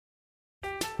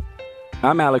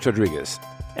I'm Alex Rodriguez.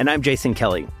 And I'm Jason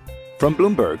Kelly. From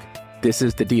Bloomberg, this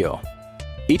is The Deal.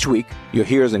 Each week, you'll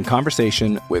hear us in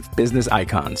conversation with business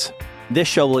icons. This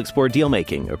show will explore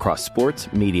deal-making across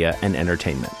sports, media, and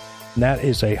entertainment. That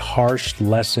is a harsh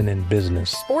lesson in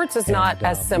business. Sports is not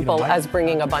as simple as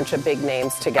bringing a bunch of big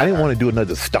names together. I didn't want to do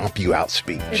another stomp you out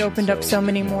speech. It opened up so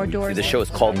many more doors. The show is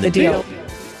called The Deal.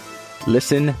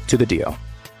 Listen to The Deal.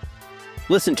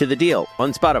 Listen to The Deal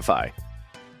on Spotify.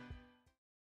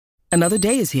 Another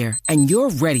day is here, and you're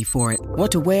ready for it.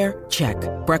 What to wear? Check.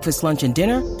 Breakfast, lunch, and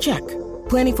dinner? Check.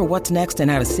 Planning for what's next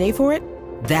and how to save for it?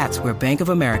 That's where Bank of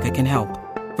America can help.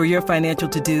 For your financial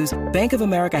to-dos, Bank of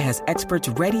America has experts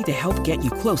ready to help get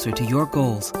you closer to your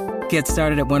goals. Get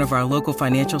started at one of our local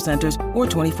financial centers or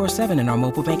 24/7 in our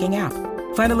mobile banking app.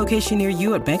 Find a location near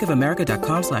you at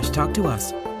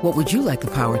bankofamerica.com/talktous. What would you like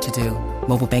the power to do?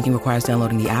 Mobile banking requires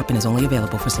downloading the app and is only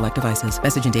available for select devices.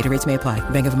 Message and data rates may apply.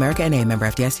 Bank of America N.A., member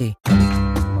FDIC.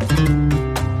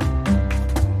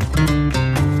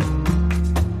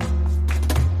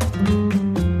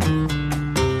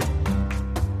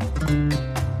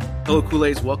 Hello,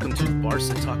 Kool-Aids. Welcome to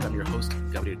Barca Talk. I'm your host,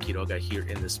 Gabriel Quiroga, here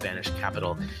in the Spanish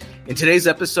capital. In today's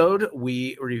episode,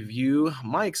 we review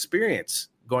my experience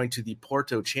going to the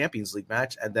Porto Champions League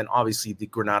match and then obviously the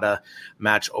Granada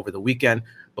match over the weekend.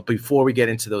 But before we get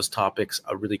into those topics,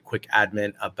 a really quick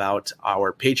admin about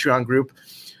our Patreon group.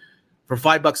 For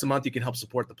 $5 a month, you can help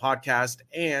support the podcast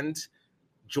and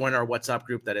join our WhatsApp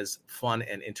group that is fun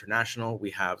and international.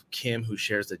 We have Kim, who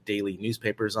shares the daily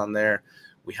newspapers on there.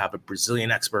 We have a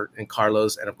Brazilian expert in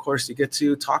Carlos. And of course, you get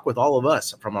to talk with all of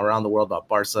us from around the world about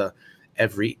Barca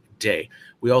every day.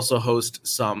 We also host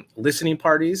some listening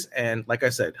parties. And like I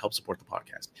said, help support the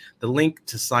podcast. The link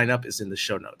to sign up is in the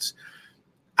show notes.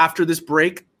 After this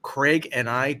break, Craig and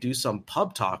I do some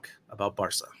pub talk about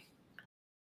Barca.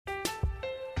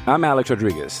 I'm Alex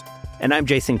Rodriguez. And I'm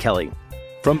Jason Kelly.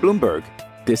 From Bloomberg,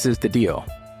 this is The Deal.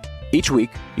 Each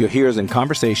week, you'll hear us in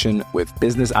conversation with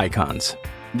business icons.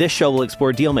 This show will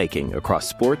explore deal-making across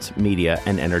sports, media,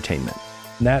 and entertainment.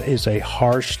 That is a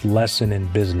harsh lesson in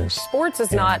business. Sports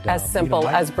is not as simple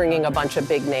as bringing a bunch of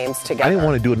big names together. I didn't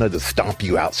want to do another stomp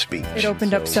you out speech. It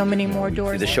opened up so many more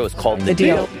doors. The show is called The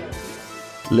Deal.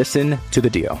 Listen to The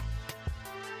Deal.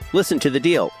 Listen to The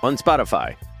Deal on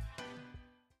Spotify.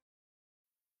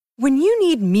 When you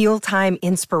need mealtime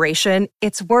inspiration,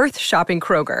 it's worth shopping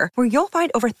Kroger, where you'll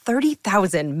find over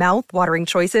 30,000 mouth-watering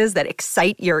choices that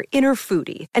excite your inner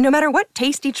foodie. And no matter what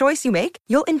tasty choice you make,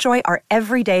 you'll enjoy our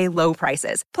everyday low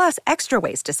prices, plus extra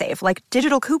ways to save, like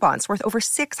digital coupons worth over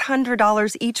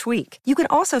 $600 each week. You can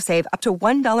also save up to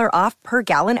 $1 off per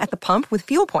gallon at the pump with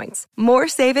fuel points. More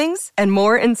savings and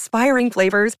more inspiring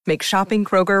flavors make shopping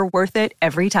Kroger worth it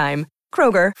every time.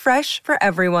 Kroger, fresh for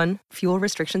everyone. Fuel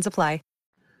restrictions apply.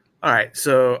 All right,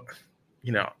 so,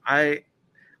 I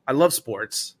love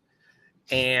sports,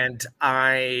 and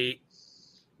the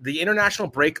international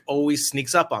break always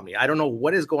sneaks up on me. I don't know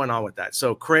what is going on with that.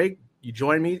 So, Craig, you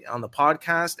join me on the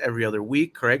podcast every other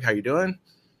week. Craig, how you doing?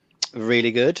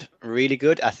 Really good, really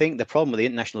good. I think the problem with the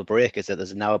international break is that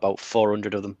there's now about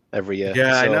 400 of them every year.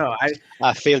 Yeah, so I know.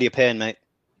 I feel your pain, mate.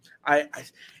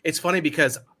 It's funny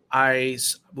because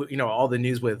all the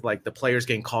news with like the players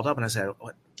getting called up, and I said,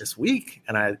 what, this week?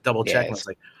 And I double checked, and I was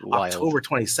like, wild. October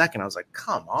 22nd. I was like,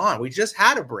 come on, we just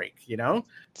had a break,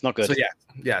 It's not good. So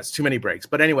yeah, it's too many breaks.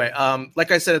 But anyway,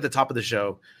 like I said at the top of the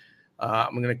show,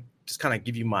 I'm going to just kind of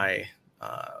give you my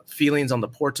feelings on the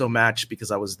Porto match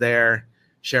because I was there,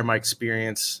 share my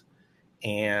experience.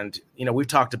 And, we've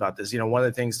talked about this. One of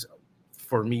the things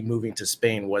for me moving to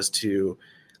Spain was to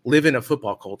live in a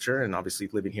football culture, and obviously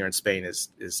living here in Spain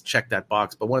is check that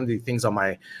box. But one of the things on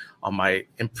my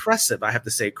impressive, I have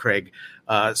to say, Craig,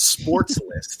 sports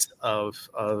list of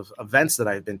events that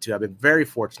I've been to, I've been very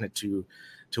fortunate to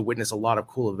witness a lot of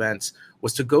cool events,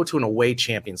 was to go to an away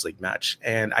Champions League match.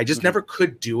 And I just never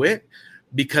could do it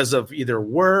because of either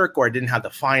work or I didn't have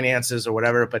the finances or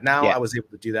whatever. But now I was able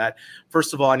to do that.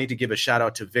 First of all, I need to give a shout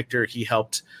out to Victor. He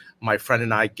helped my friend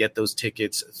and I get those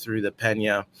tickets through the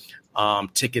Peña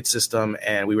ticket system,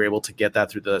 and we were able to get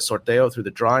that through the sorteo, through the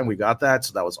drawing. We got that,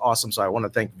 so that was awesome. So I want to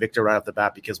thank Victor right off the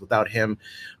bat, because without him,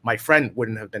 my friend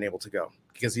wouldn't have been able to go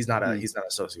because he's not a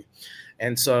soci.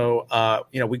 And so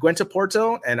we went to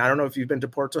Porto, and I don't know if you've been to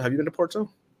Porto. Have you been to Porto?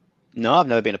 No, I've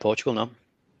never been to Portugal. No.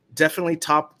 Definitely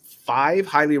top 5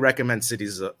 highly recommend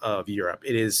cities of Europe.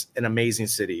 It is an amazing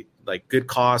city, like good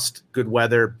cost, good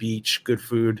weather, beach, good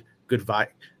food, good vibe.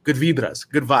 Good vibras,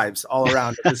 good vibes all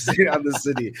around on the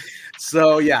city.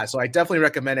 So I definitely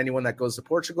recommend anyone that goes to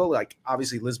Portugal. Like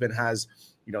obviously Lisbon has,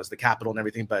 it's the capital and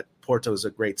everything, but Porto is a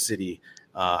great city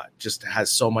just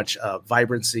has so much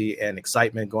vibrancy and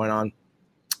excitement going on.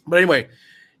 But anyway,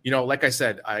 like I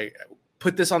said, I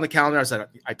put this on the calendar.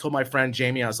 I told my friend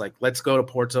Jamie, I was like, let's go to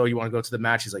Porto. You want to go to the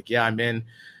match? He's like, yeah, I'm in.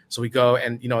 So we go.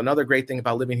 And, another great thing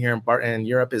about living here in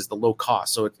Europe is the low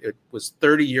cost. So it was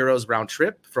 30 euros round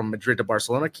trip from Madrid to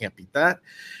Barcelona. Can't beat that.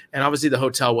 And obviously the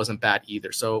hotel wasn't bad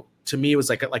either. So to me, it was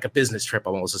like a business trip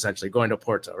almost, essentially going to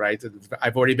Porto, right?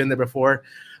 I've already been there before.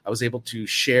 I was able to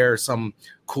share some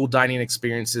cool dining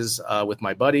experiences with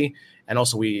my buddy. And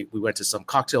also we went to some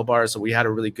cocktail bars. So we had a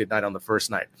really good night on the first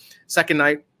night. Second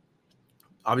night,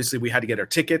 obviously we had to get our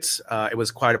tickets. It was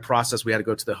quite a process. We had to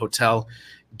go to the hotel,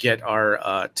 get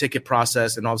our ticket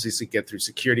processed, and obviously get through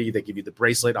security. They give you the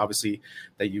bracelet, obviously,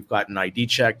 that you've got an ID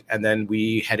checked. And then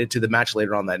we headed to the match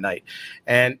later on that night.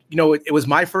 And, it was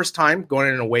my first time going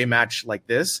in an away match like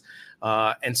this.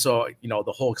 And so,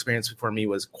 the whole experience for me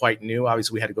was quite new.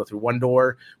 Obviously, we had to go through one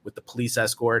door with the police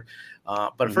escort.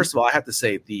 But first of all, I have to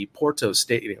say the Porto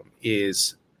Stadium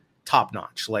is top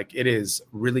notch. Like, it is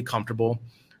really comfortable.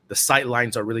 The sight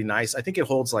lines are really nice. I think it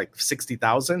holds like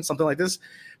 60,000, something like this.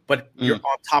 But you're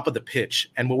on top of the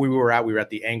pitch. And when we were at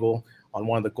the angle on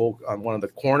one of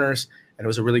the corners, and it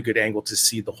was a really good angle to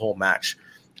see the whole match.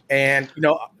 And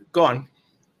go on.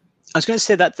 I was going to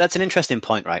say that's an interesting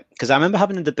point, right? Because I remember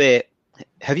having a debate.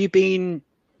 Have you been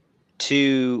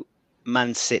to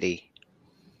Man City?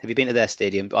 Have you been to their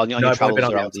stadium on your travels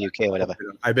around the UK or whatever?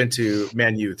 I've been to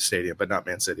Man U Stadium, but not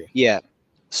Man City. Yeah.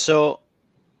 So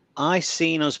I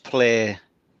seen us play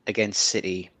against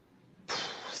City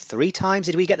 3 times.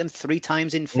 Did we get them 3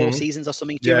 times in 4 seasons or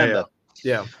something? Do you remember?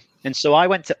 Yeah. And so I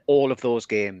went to all of those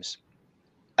games.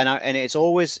 And it's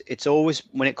always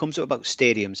when it comes to about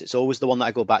stadiums, it's always the one that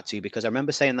I go back to, because I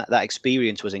remember saying that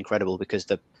experience was incredible because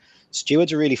the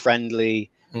stewards are really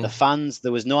friendly, the fans,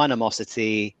 there was no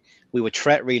animosity, we were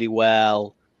treated really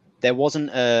well, there wasn't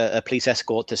a police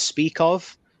escort to speak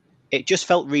of. It just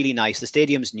felt really nice. The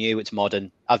stadium's new, it's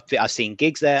modern. I've seen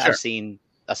gigs there. Sure. I've seen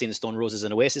the Stone Roses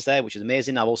and Oasis there, which is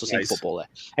amazing. I've also seen football there,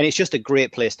 and it's just a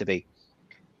great place to be.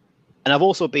 And I've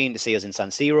also been to see us in San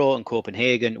Siro and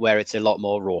Copenhagen, where it's a lot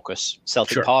more raucous.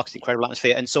 Celtic Park's incredible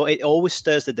atmosphere. And so it always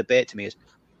stirs the debate to me is,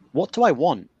 what do I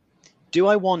want? Do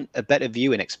I want a better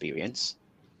viewing experience?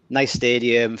 Nice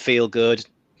stadium, feel good,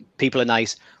 people are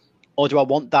nice. Or do I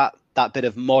want that bit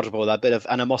of morbo, that bit of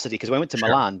animosity? Because when I went to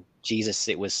Milan, Jesus,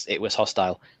 it was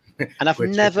hostile. And I've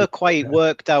never quite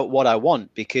worked out what I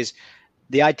want, because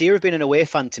the idea of being an away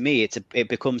fan, to me, it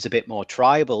becomes a bit more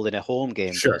tribal than a home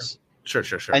game does. Sure.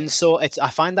 And so I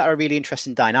find that a really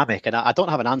interesting dynamic. And I don't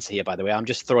have an answer here, by the way. I'm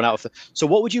just throwing out. So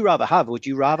what would you rather have? Would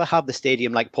you rather have the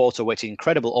stadium like Porto, which is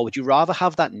incredible, or would you rather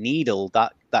have that needle,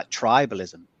 that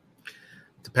tribalism?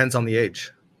 Depends on the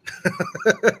age.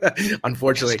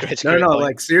 Unfortunately. No,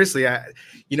 like seriously,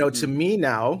 to me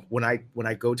now, when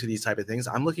I go to these type of things,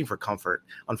 I'm looking for comfort.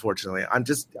 Unfortunately, I'm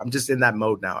just in that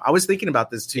mode now. I was thinking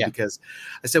about this too, because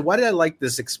I said, why did I like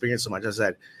this experience so much? I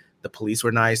said, the police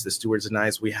were nice. The stewards are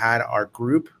nice. We had our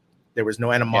group. There was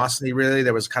no animosity really.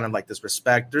 There was kind of like this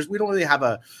respect. We don't really have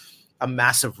a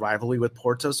massive rivalry with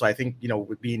Porto. So I think,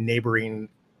 with being neighboring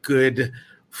good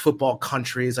football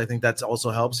countries, I think that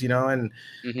also helps, and,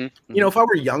 if I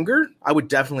were younger, I would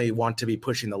definitely want to be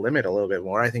pushing the limit a little bit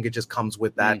more. I think it just comes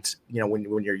with that,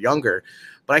 when you're younger.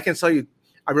 But I can tell you,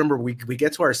 I remember we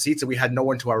get to our seats and we had no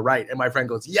one to our right. And my friend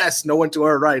goes, yes, no one to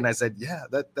our right. And I said, yeah,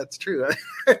 that's true.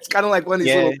 It's kind of like one of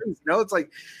these little things, it's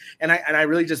like, and I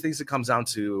really just think it comes down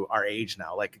to our age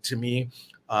now. Like, to me,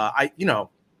 I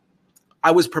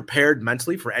was prepared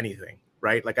mentally for anything,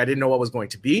 right? Like, I didn't know what was going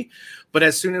to be, but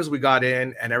as soon as we got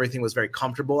in and everything was very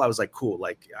comfortable, I was like, cool,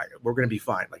 like we're going to be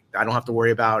fine. Like, I don't have to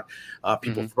worry about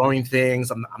people throwing things.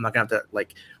 I'm not going to have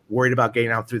to worried about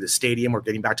getting out through the stadium or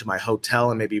getting back to my hotel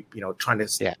and maybe, trying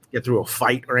to get through a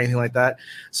fight or anything like that.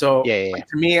 So to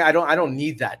me, I don't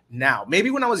need that now.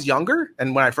 Maybe when I was younger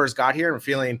and when I first got here and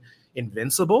feeling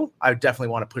invincible, I definitely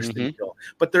want to push the needle.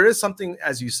 But there is something,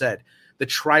 as you said, the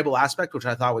tribal aspect, which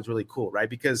I thought was really cool, right?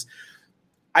 Because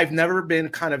I've never been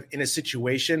kind of in a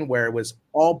situation where it was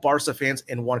all Barca fans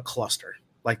in one cluster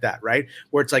like that, right?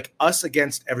 Where it's like us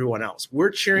against everyone else. We're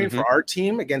cheering for our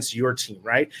team against your team,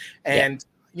 right? And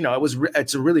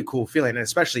it's a really cool feeling, and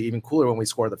especially even cooler when we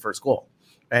score the first goal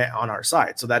on our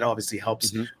side. So that obviously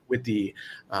helps with the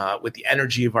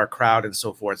energy of our crowd and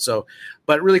so forth. So,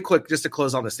 but really quick, just to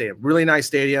close on the stadium, really nice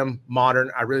stadium,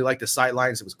 modern. I really like the sight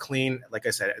lines. It was clean. Like I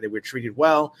said, they were treated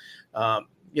well.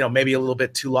 Maybe a little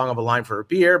bit too long of a line for a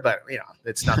beer, but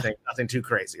it's nothing too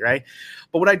crazy, right?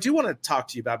 But what I do want to talk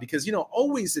to you about, because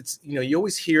always it's you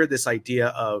always hear this idea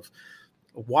of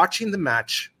watching the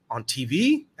match on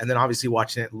TV and then obviously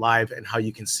watching it live and how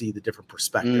you can see the different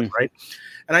perspective, right?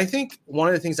 And I think one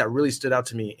of the things that really stood out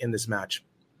to me in this match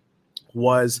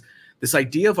was this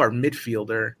idea of our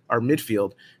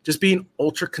midfield just being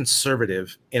ultra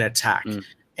conservative in attack.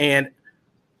 And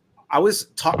I was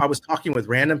talking with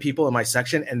random people in my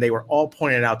section, and they were all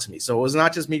pointing it out to me. So it was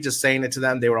not just me just saying it to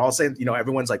them. They were all saying,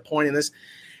 everyone's like pointing this.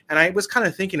 And I was kind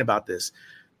of thinking about this.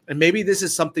 And maybe this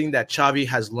is something that Xavi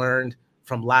has learned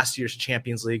from last year's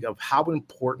Champions League of how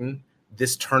important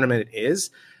this tournament is,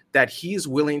 that he's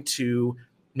willing to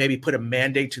maybe put a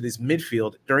mandate to this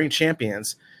midfield during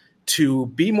Champions to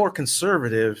be more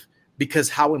conservative, because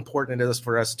how important it is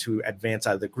for us to advance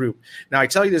out of the group. Now, I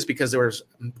tell you this because there was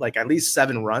like at least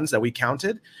 7 runs that we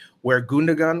counted where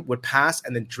Gundogan would pass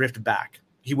and then drift back.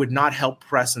 He would not help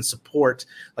press and support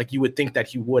like you would think that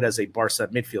he would as a Barca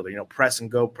midfielder, press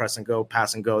and go, pass and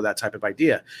go, that type of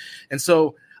idea. And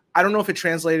so I don't know if it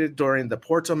translated during the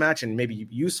Porto match, and maybe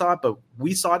you saw it, but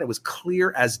we saw it. It was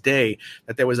clear as day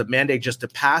that there was a mandate just to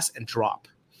pass and drop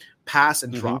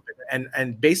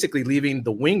and basically leaving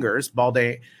the wingers,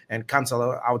 Balde and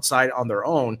Cancelo, outside on their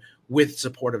own with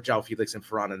support of João Felix and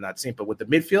Ferran in that scene. But with the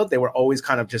midfield, they were always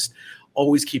kind of just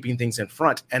always keeping things in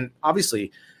front. And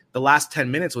obviously the last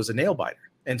 10 minutes was a nail biter.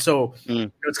 And so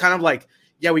it's kind of like,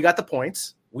 yeah, we got the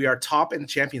points. We are top in the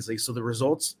Champions League, so the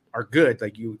results are good.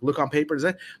 Like you look on paper,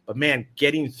 but man,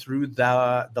 getting through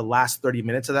the last 30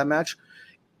 minutes of that match,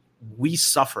 we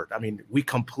suffered. I mean, we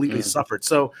completely suffered.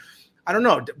 So I don't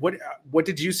know. What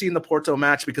did you see in the Porto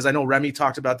match? Because I know Remy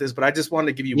talked about this, but I just wanted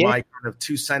to give you my kind of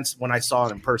 2 cents when I saw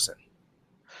it in person.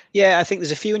 Yeah, I think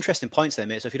there's a few interesting points there,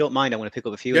 mate. So if you don't mind, I want to pick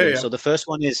up a few of them. So the first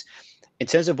one is, in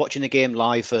terms of watching the game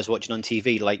live versus watching on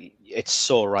TV, like it's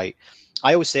so right.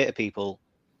 I always say to people,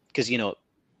 because,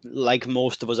 like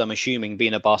most of us, I'm assuming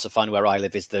being a Barca fan where I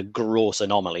live is the gross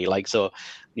anomaly. Like, so,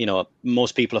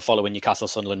 most people are following Newcastle,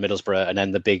 Sunderland, Middlesbrough, and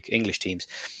then the big English teams.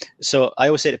 So I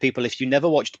always say to people, if you never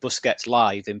watched Busquets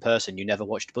live in person, you never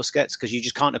watched Busquets, because you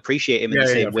just can't appreciate him in the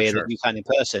same way that you can in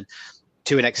person.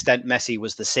 To an extent, Messi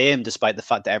was the same, despite the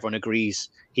fact that everyone agrees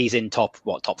he's in top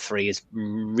 3 is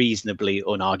reasonably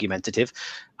unargumentative.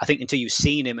 I think until you've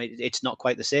seen him, it's not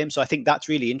quite the same. So I think that's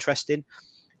really interesting.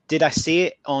 Did I see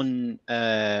it on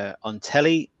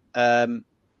telly?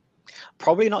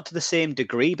 Probably not to the same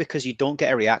degree, because you don't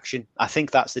get a reaction. I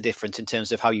think that's the difference in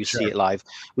terms of how you see it live.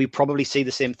 We probably see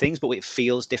the same things, but it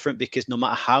feels different, because no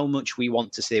matter how much we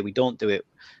want to say we don't do it,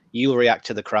 you'll react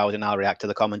to the crowd and I'll react to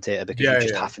the commentator, because you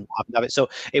just haven't have it. So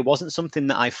it wasn't something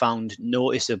that I found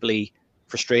noticeably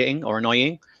frustrating or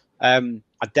annoying. I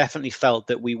definitely felt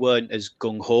that we weren't as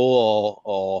gung-ho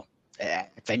or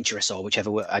adventurous, or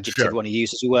whichever adjective you want to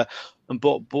use, as we were.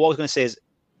 But what I was going to say is,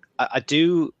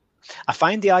 I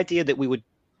find the idea that we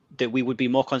would be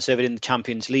more conservative in the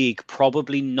Champions League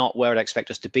probably not where I'd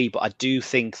expect us to be, but I do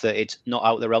think that it's not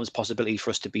out of the realms of possibility for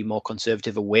us to be more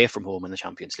conservative away from home in the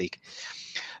Champions League.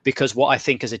 Because what I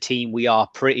think as a team we are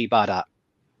pretty bad at,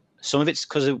 some of it's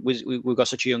because we've got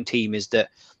such a young team, is that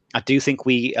I do think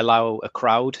we allow a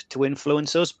crowd to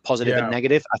influence us, positive and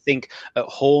negative. I think at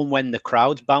home, when the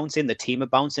crowd's bouncing, the team are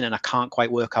bouncing, and I can't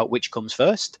quite work out which comes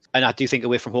first. And I do think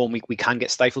away from home, we can get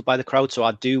stifled by the crowd. So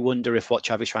I do wonder if what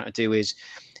Xavi's trying to do is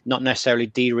not necessarily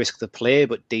de-risk the play,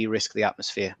 but de-risk the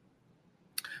atmosphere.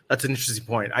 That's an interesting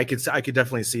point. I could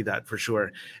definitely see that for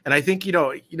sure. And I think,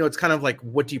 it's kind of like,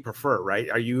 what do you prefer, right?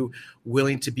 Are you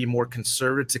willing to be more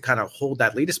conservative to kind of hold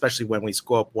that lead, especially when we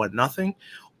score up 1-0?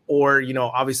 Or,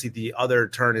 obviously the other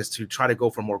turn is to try to go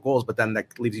for more goals, but then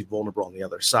that leaves you vulnerable on the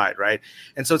other side, right?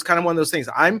 And so it's kind of one of those things.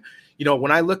 When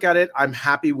I look at it, I'm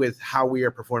happy with how we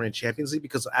are performing in Champions League,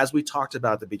 because as we talked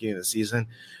about at the beginning of the season,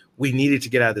 we needed to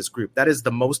get out of this group. That is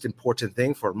the most important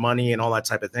thing for money and all that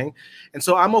type of thing. And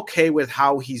so I'm okay with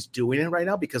how he's doing it right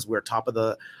now, because we're top of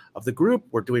the group.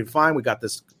 We're doing fine. We got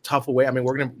this tough away. I mean,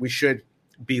 we should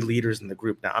be leaders in the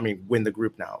group now. I mean, win the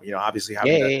group now. Obviously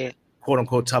having the quote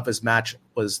unquote toughest match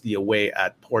was the away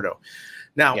at Porto.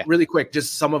 Now, really quick,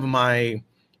 just some of my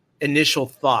initial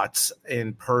thoughts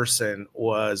in person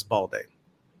was Balde.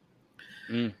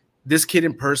 This kid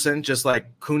in person, just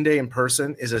like Koundé in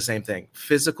person, is the same thing.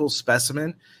 Physical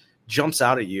specimen, jumps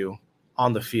out at you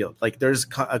on the field. Like there's,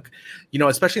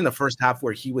 especially in the first half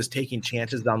where he was taking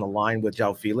chances down the line with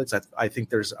João Felix, I think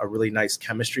there's a really nice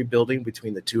chemistry building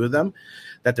between the two of them,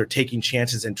 that they're taking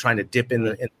chances and trying to dip in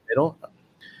the middle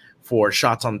for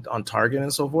shots on target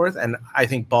and so forth. And I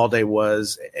think Balde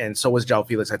was, and so was João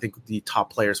Felix, I think the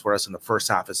top players for us in the first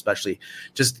half, especially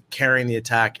just carrying the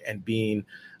attack and being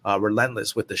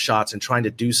relentless with the shots and trying to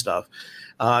do stuff.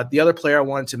 The other player I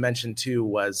wanted to mention too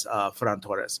was Ferran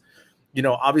Torres.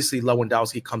 Obviously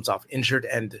Lewandowski comes off injured,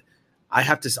 and I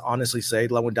have to honestly say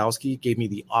Lewandowski gave me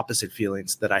the opposite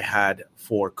feelings that I had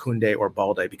for Koundé or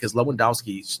Balde, because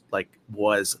Lewandowski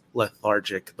was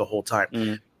lethargic the whole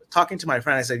time. Talking to my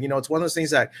friend, I said, it's one of those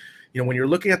things that, when you're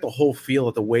looking at the whole field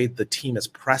of the way the team is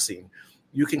pressing,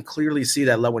 you can clearly see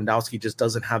that Lewandowski just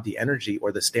doesn't have the energy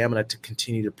or the stamina to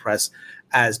continue to press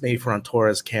as maybe Ferran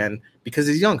Torres can, because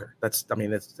he's younger. That's one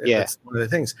of the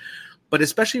things. But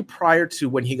especially prior to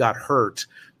when he got hurt,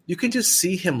 you can just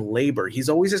see him labor. He's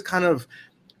always just kind of,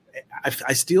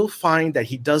 I still find that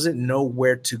he doesn't know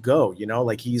where to go,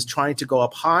 like he's trying to go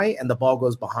up high and the ball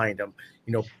goes behind him,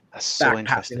 that's so back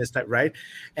passing this type, right?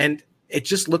 And it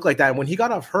just looked like that. And when he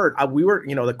got off hurt, we were,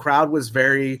 the crowd was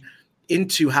very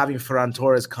into having Ferran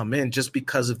Torres come in just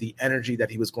because of the energy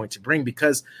that he was going to bring,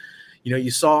 because,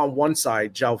 you saw on one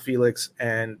side, João Felix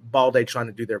and Balde trying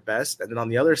to do their best. And then on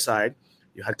the other side,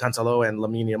 you had Cancelo and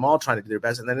Lamine Yamal trying to do their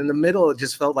best. And then in the middle, it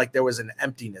just felt like there was an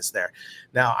emptiness there.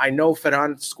 Now, I know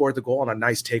Ferran scored the goal on a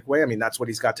nice takeaway. I mean, that's what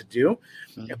he's got to do.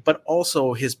 But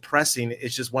also his pressing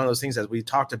is just one of those things, as we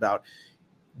talked about.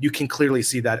 You can clearly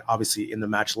see that, obviously, in the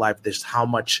match live, there's how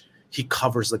much he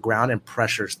covers the ground and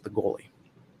pressures the goalie.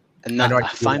 And I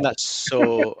find that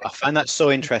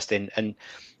so interesting. And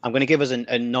I'm going to give us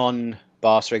a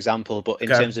non-Barca example, but in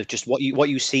terms of just what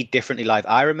you see differently live.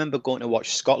 I remember going to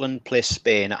watch Scotland play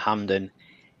Spain at Hampden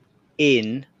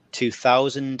in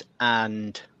 2000,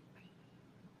 and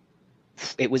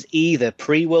it was either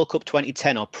pre-World Cup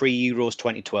 2010 or pre-Euros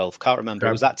 2012. Can't remember.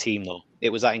 It was that team, though.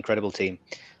 It was that incredible team.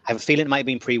 I have a feeling it might have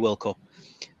been pre-World Cup.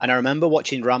 And I remember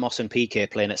watching Ramos and Piqué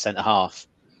playing at centre-half.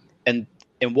 And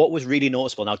what was really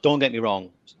noticeable, now don't get me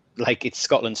wrong, like it's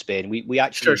Scotland, Spain. We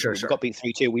actually got beat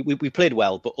 3-2. We played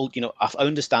well, but I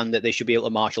understand that they should be able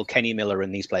to marshal Kenny Miller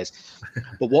in these plays.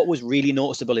 But what was really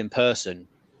noticeable in person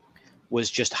was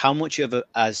just how much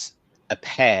as a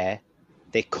pair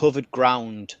they covered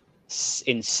ground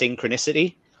in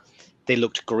synchronicity. They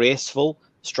looked graceful.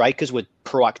 Strikers were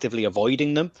proactively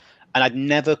avoiding them. And I'd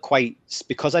never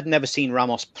seen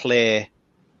Ramos play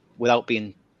without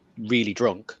being really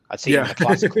drunk. I'd seen him in the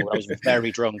Classical where I was very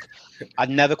drunk. I'd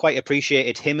never quite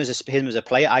appreciated him as a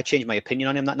player. I changed my opinion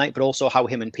on him that night, but also how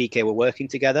him and Piqué were working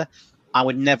together. I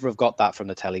would never have got that from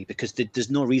the telly, because there's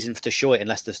no reason to show it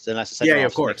unless the centre half's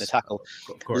making a tackle.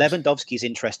 Of course. Lewandowski's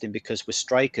interesting because with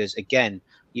strikers, again,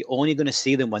 you're only going to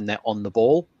see them when they're on the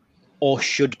ball or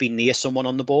should be near someone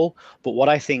on the ball. But what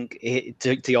I think,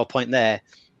 to your point there,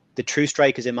 the true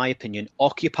strikers, in my opinion,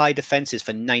 occupy defenses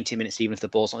for 90 minutes, even if the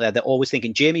ball's not there. They're always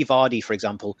thinking. Jamie Vardy, for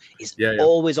example, is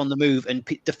always on the move, and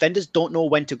defenders don't know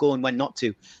when to go and when not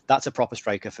to. That's a proper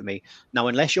striker for me. Now,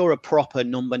 unless you're a proper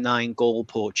number 9 goal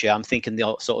poacher, I'm thinking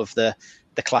the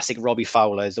classic Robbie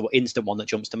Fowler is the instant one that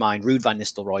jumps to mind. Ruud van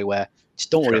Nistelrooy, where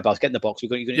just don't worry about it, get in the box. You're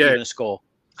going to score.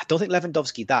 I don't think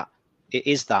Lewandowski it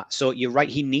is that. So you're right.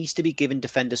 He needs to be giving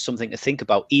defenders something to think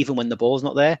about, even when the ball's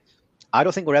not there. I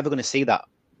don't think we're ever going to see that.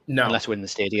 No. Unless we're in the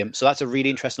stadium. So that's a really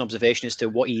interesting observation as to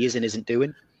what he is and isn't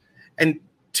doing. And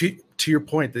to your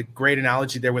point, the great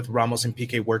analogy there with Ramos and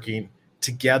Piqué working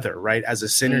together, right, as a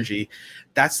synergy,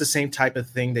 that's the same type of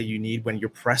thing that you need when you're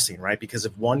pressing, right? Because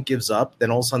if one gives up,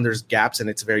 then all of a sudden there's gaps and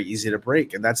it's very easy to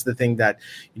break. And that's the thing that,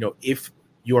 if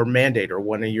your mandate or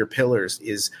one of your pillars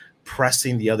is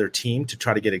pressing the other team to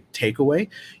try to get a takeaway,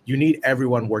 you need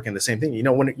everyone working the same thing.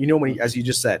 When as you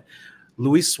just said,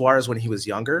 Luis Suarez, when he was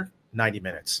younger, 90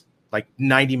 minutes. Like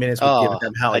 90 minutes would give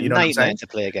them hell. You know what I'm saying? To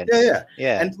play against.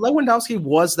 Yeah. And Lewandowski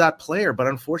was that player, but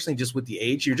unfortunately, just with the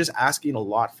age, you're just asking a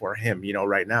lot for him,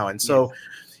 right now. And so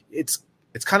it's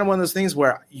kind of one of those things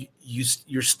where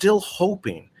you're still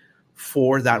hoping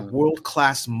for that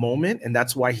world-class moment, and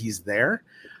that's why he's there.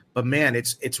 But man,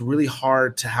 it's really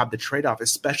hard to have the trade-off,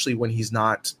 especially when he's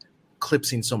not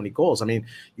clipsing so many goals. I mean,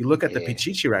 you look at the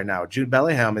Pichichi right now. Jude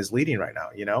Bellingham is leading right now,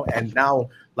 and now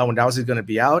Lewandowski is going to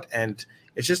be out, and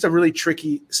it's just a really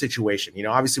tricky situation.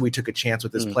 Obviously we took a chance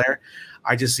with this player.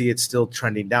 I just see it still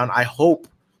trending down. I hope,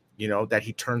 that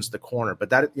he turns the corner, but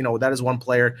that is one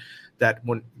player that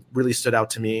really stood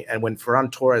out to me. And when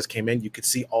Ferran Torres came in, you could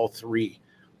see all three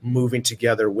moving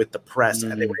together with the press,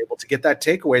 and they were able to get that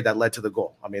takeaway that led to the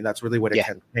goal. I mean, that's really what it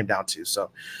came down to. So,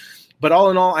 but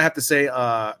all in all, I have to say,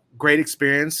 great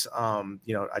experience. I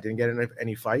didn't get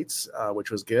any fights, which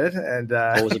was good. And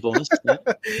always a bonus. Yeah.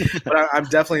 But I'm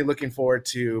definitely looking forward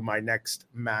to my next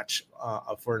match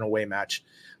for an away match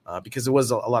because it was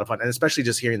a lot of fun. And especially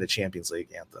just hearing the Champions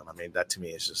League anthem. I mean, that to me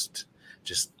is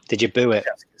just. Did you boo it?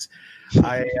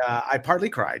 I partly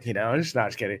cried,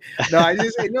 just kidding. No,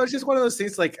 it's just one of those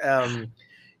things like,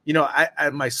 I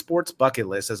my sports bucket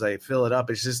list, as I fill it up,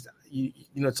 it's just,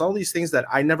 it's all these things that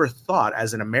I never thought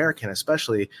as an American,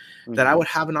 especially that I would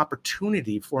have an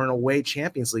opportunity for an away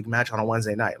Champions League match on a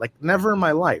Wednesday night. Like never in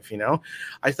my life,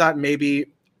 I thought maybe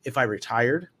if I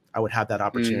retired, I would have that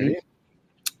opportunity.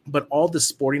 But all the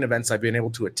sporting events I've been able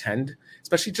to attend,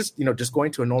 especially just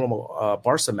going to a normal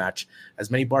Barca match, as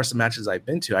many Barca matches I've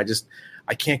been to,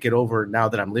 I can't get over now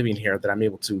that I'm living here that I'm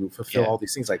able to fulfill all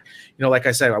these things. Like, like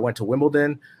I said, I went to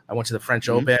Wimbledon, I went to the French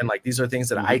Open. Like these are things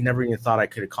that I never even thought I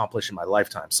could accomplish in my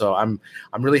lifetime. So I'm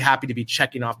really happy to be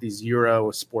checking off these Euro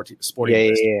sporting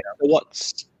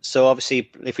lists. So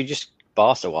obviously, if we just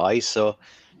Barca wise, so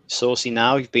Saucy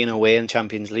now, you've been away in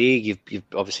Champions League, you've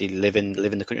obviously live in the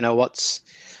country now.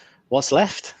 What's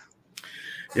left?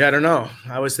 Yeah, I don't know.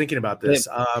 I was thinking about this.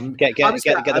 Get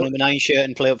the number 9 shirt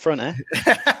and play up front, eh?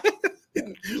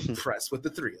 Press with the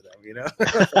 3 of them,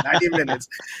 for 90 minutes.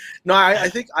 No, I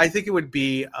think it would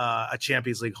be a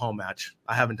Champions League home match.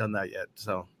 I haven't done that yet,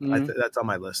 so that's on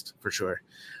my list for sure.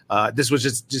 This was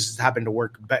just happened to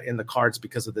work in the cards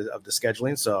because of the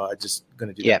scheduling, so I'm just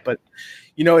going to do that. But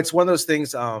it's one of those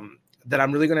things that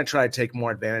I'm really going to try to take more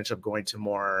advantage of, going to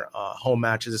more home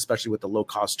matches, especially with the low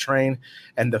cost train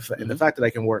and the fact that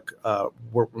I can work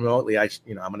remotely. I'm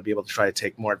going to be able to try to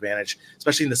take more advantage,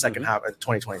 especially in the second half of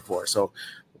 2024. So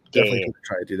definitely going to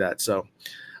try to do that. So,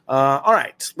 all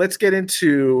right, let's get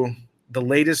into the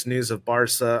latest news of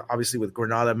Barca, obviously with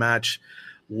Granada match,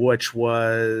 which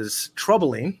was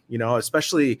troubling,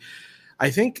 especially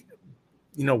I think,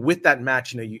 with that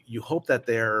match, you hope that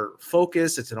they're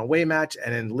focused. It's an away match.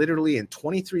 And then literally in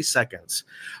 23 seconds,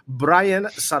 Brian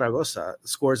Zaragoza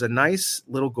scores a nice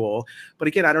little goal. But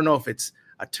again, I don't know if it's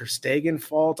a Ter Stegen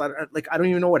fault. I don't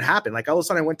even know what happened. Like all of a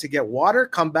sudden I went to get water,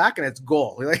 come back, and it's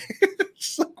goal.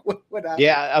 What happened?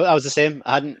 Yeah, I was the same.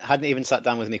 I hadn't even sat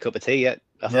down with me cup of tea yet.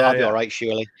 I thought I'll be all right,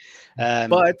 surely.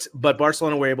 But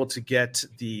Barcelona were able to get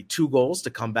the 2 goals to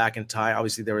come back and tie.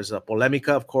 Obviously, there was a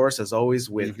polemica, of course, as always,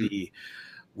 with the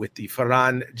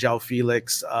Ferran João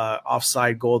Felix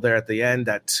offside goal there at the end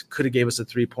that could have gave us the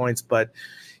 3 points. But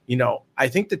I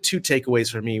think the 2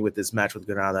 takeaways for me with this match with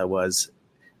Granada was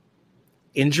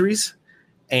injuries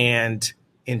and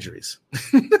injuries.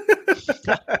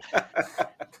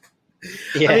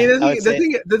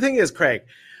 The thing is, Craig,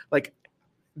 like,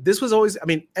 this was always,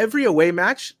 every away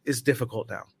match is difficult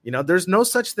now. There's no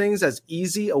such things as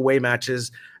easy away matches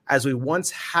as we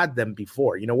once had them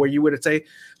before, where you would say,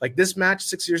 like this match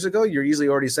 6 years ago, you're easily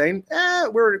already saying,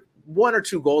 we're 1 or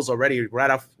 2 goals already right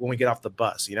off when we get off the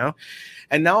bus,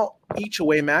 And now each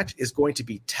away match is going to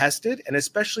be tested, and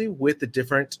especially with the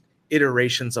different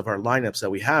iterations of our lineups that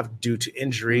we have due to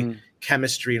injury,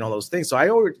 chemistry, and all those things. So I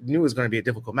already knew it was going to be a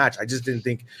difficult match. I just didn't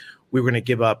think we were going to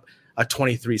give up a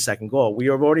 23-second goal. We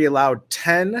have already allowed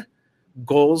 10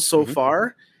 goals so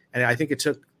far, and I think it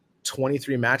took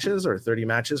 23 matches or 30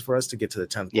 matches for us to get to the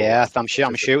 10th goal. Yeah, I'm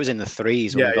sure it was in the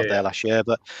 3s when we got there last year.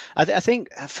 But I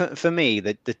think for me,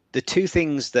 the 2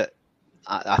 things that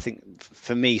I think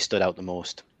for me stood out the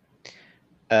most.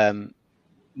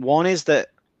 One is that,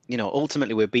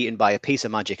 ultimately we're beaten by a piece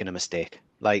of magic and a mistake.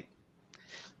 Like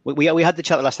we had the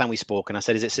chat the last time we spoke, and I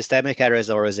said, is it systemic errors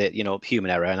or is it,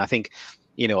 human error? And I think,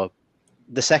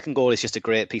 the second goal is just a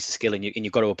great piece of skill, and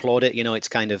you've got to applaud it. It's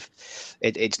kind of,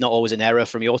 it's not always an error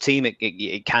from your team.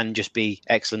 It can just be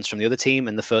excellence from the other team.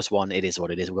 And the first one, it is what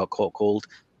it is. We got caught cold.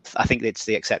 I think it's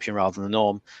the exception rather than the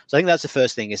norm. So I think that's the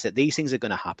first thing, is that these things are going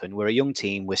to happen. We're a young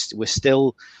team. We're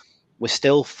still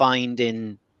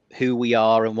finding who we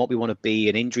are and what we want to be,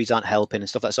 and injuries aren't helping and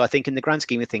stuff like that. So I think in the grand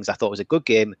scheme of things, I thought it was a good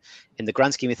game. In the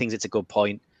grand scheme of things, it's a good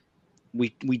point. We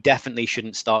definitely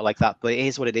shouldn't start like that, but it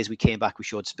is what it is. We came back, we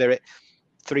showed spirit.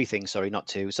 3 things, sorry, not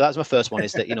 2. So that's my first one,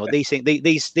 is that,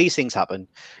 these things happen,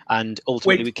 and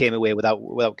ultimately we came away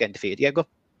without getting defeated. Yeah, go.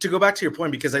 To go back to your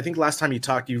point, because I think last time you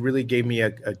talked, you really gave me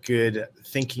a good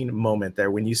thinking moment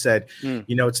there when you said,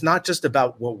 it's not just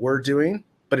about what we're doing,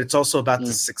 but it's also about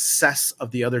the success of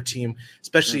the other team,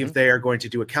 especially if they are going to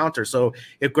do a counter. So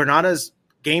if Granada's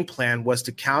game plan was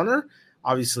to counter,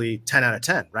 obviously 10 out of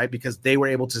 10, right? Because they were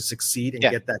able to succeed and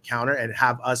get that counter and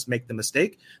have us make the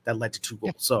mistake that led to 2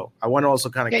 goals. So I want to also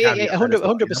kind of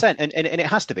 100%. And it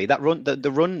has to be that run,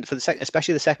 the run for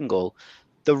especially the second goal,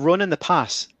 the run and the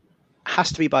pass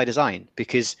has to be by design,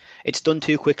 because it's done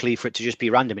too quickly for it to just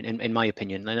be random, in my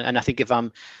opinion. And I think if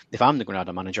I'm the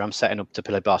Granada manager, I'm setting up to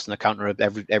play Barcelona counter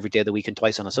every day of the week and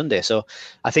twice on a Sunday. So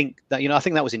I think that, I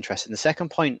think that was interesting. The second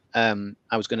point I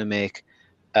was going to make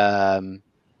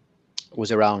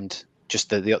was around just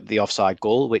the offside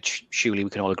goal, which surely we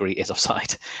can all agree is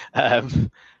offside.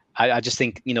 I just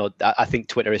think, I think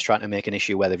Twitter is trying to make an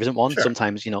issue where there isn't one. Sure.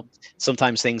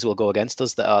 Sometimes things will go against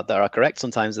us that are correct.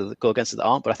 Sometimes they go against us that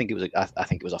aren't. But I think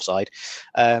it was offside.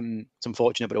 It's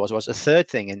unfortunate, but it was. The third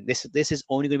thing, and this is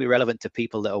only going to be relevant to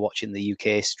people that are watching the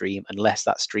UK stream, unless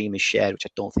that stream is shared, which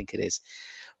I don't think it is.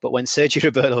 But when Sergio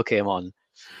Roberto came on,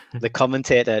 the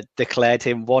commentator declared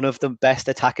him one of the best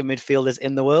attacking midfielders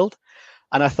in the world.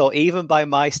 And I thought, even by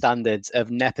my standards of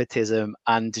nepotism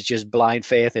and just blind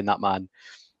faith in that man,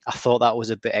 I thought that was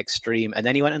a bit extreme. And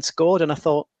then he went and scored, and I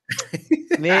thought,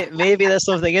 maybe there's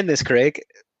something in this, Craig.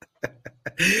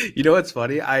 You know what's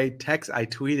funny? I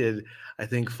tweeted, I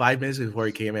think 5 minutes before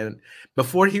he came in.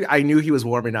 I knew he was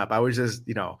warming up. I was just,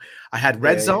 I had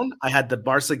Red Zone. I had the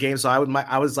Barca game, so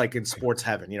I was like in sports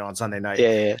heaven, on Sunday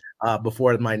night.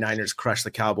 Before my Niners crushed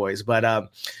the Cowboys. But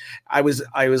I was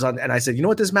on, and I said, you know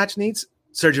what this match needs?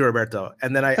 Sergio Roberto.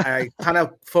 And then I kind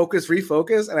of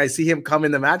refocus, and I see him come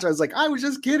in the match. I was like, I was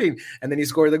just kidding. And then he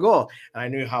scored the goal. And I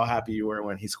knew how happy you were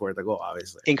when he scored the goal,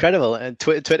 obviously. Incredible. And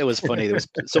Twitter was funny. There was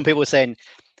some people were saying,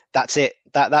 that's it.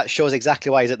 That shows exactly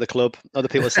why he's at the club. Other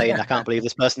people are saying, I can't believe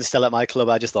this person's still at my club.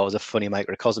 I just thought it was a funny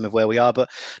microcosm of where we are. But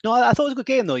no, I thought it was a good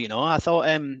game, though. I thought,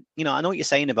 I know what you're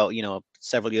saying about,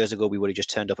 several years ago we would have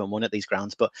just turned up and won at these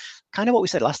grounds. But kind of what we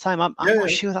said last time, I'm not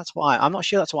sure that's why. I'm not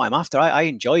sure that's why I'm after. I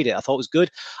enjoyed it. I thought it was good.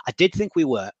 I did think we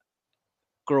were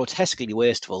grotesquely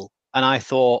wasteful, and I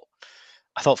thought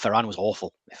Ferran was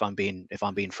awful. If I'm being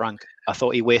frank, I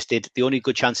thought he wasted the only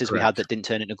good chances we had that didn't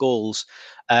turn into goals,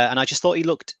 and I just thought he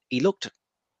looked.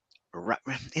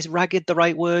 Is ragged the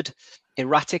right word?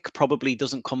 Erratic probably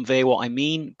doesn't convey what I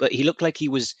mean, but he looked like he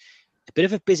was a bit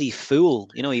of a busy fool.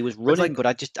 He was running, but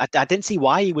I didn't see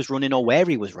why he was running or where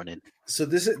he was running. So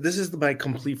this is my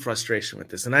complete frustration with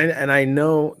this, and I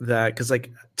know that because like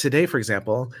today, for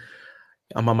example,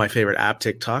 I'm on my favorite app,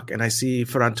 TikTok, and I see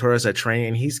Ferran Torres at training,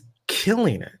 and he's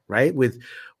killing it, right? With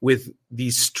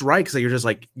these strikes that you're just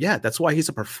like, yeah, that's why he's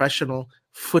a professional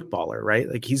footballer, right?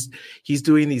 Like he's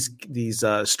doing these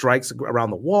strikes around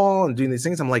the wall and doing these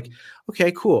things. I'm like,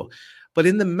 okay, cool. But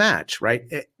in the match, right?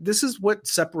 This is what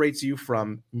separates you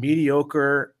from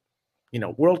mediocre,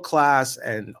 world class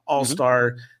and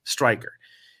all-star striker.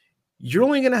 You're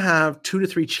only going to have 2 to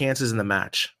 3 chances in the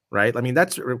match, right? I mean,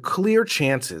 that's clear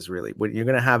chances, really, what you're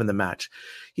going to have in the match.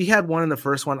 He had one in the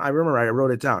first one. I remember I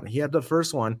wrote it down. He had the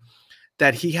first one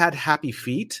that he had happy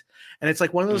feet. And it's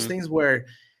like one of those things where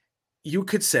you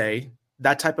could say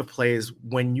that type of play is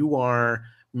when you are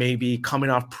maybe coming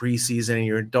off preseason and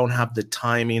you don't have the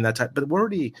timing, but we're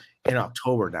already in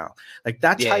October now. Like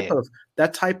that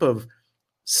type of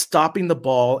stopping the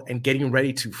ball and getting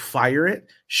ready to fire it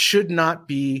should not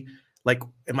be like,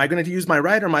 am I going to use my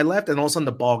right or my left? And all of a sudden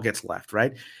the ball gets left,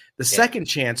 right? The second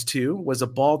chance, too, was a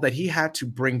ball that he had to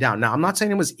bring down. Now, I'm not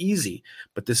saying it was easy,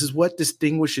 but this is what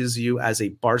distinguishes you as a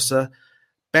Barca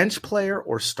bench player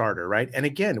or starter, right? And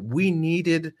again, we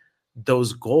needed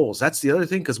those goals. That's the other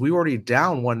thing, because we were already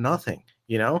down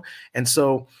 1-0, And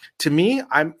so to me,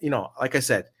 I'm, like I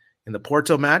said, in the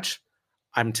Porto match,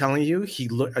 I'm telling you, he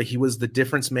was the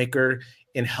difference maker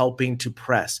in helping to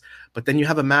press. But then you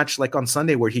have a match like on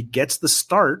Sunday where he gets the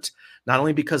start, not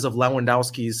only because of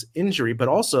Lewandowski's injury, but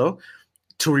also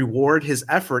to reward his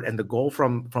effort and the goal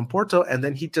from Porto. And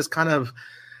then he just kind of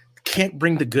can't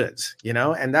bring the goods,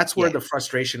 And that's where the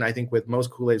frustration, I think, with most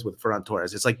Kool-Aids with Ferran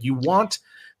Torres. It's like you want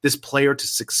this player to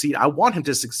succeed. I want him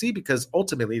to succeed because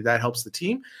ultimately that helps the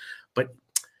team. But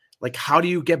like, how do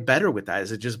you get better with that?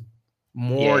 Is it just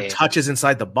more touches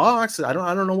inside the box? I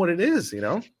don't know what it is,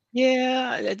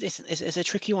 Yeah, it's a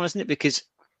tricky one, isn't it? Because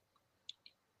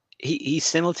he's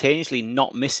simultaneously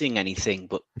not missing anything,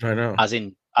 but I know, as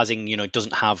in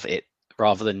doesn't have it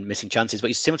rather than missing chances. But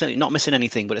he's simultaneously not missing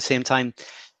anything, but at the same time,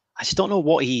 I just don't know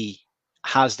what he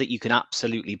has that you can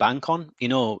absolutely bank on,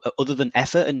 other than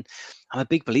effort. And I'm a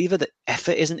big believer that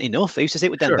effort isn't enough. I used to say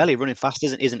it with Dembele, running fast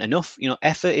isn't enough.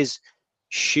 Effort is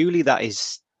surely that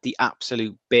is the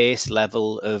absolute base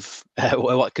level of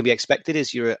what can be expected.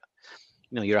 Is you're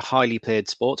a highly paid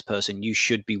sports person, you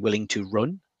should be willing to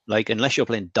run. Like, unless you're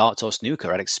playing darts or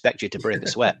snooker, I'd expect you to break a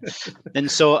sweat.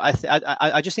 And so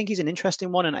I just think he's an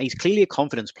interesting one, and he's clearly a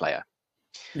confidence player.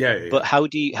 Yeah. But how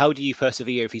do you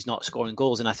persevere if he's not scoring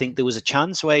goals? And I think there was a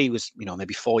chance where he was,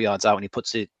 maybe 4 yards out, and he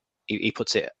puts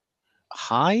it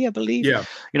high, I believe. Yeah.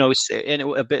 It's in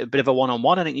a bit of a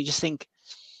one-on-one, and you just think,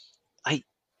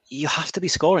 you have to be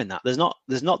scoring that. There's not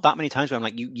that many times where I'm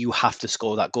like, you have to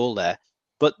score that goal there.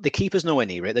 But the keeper's nowhere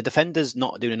near it. The defender's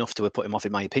not doing enough to put him off,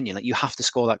 in my opinion. Like, you have to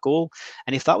score that goal.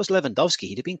 And if that was Lewandowski,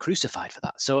 he'd have been crucified for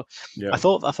that. So I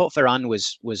thought Ferran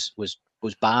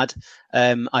was bad.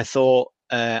 I thought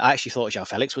I actually thought João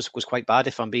Felix was quite bad.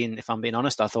 If I'm being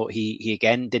honest, I thought he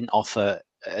again didn't offer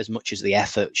as much as the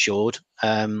effort showed.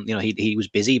 He was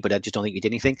busy, but I just don't think he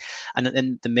did anything. And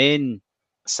then the main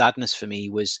sadness for me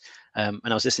was, and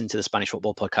I was listening to the Spanish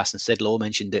football podcast, and Sid Lowe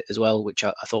mentioned it as well, which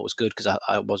I thought was good because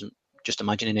I wasn't just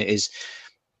imagining it, is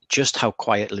just how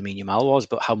quiet Lamine Yamal was,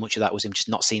 but how much of that was him just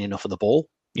not seeing enough of the ball.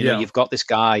 You know, you've got this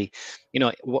guy,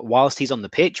 whilst he's on the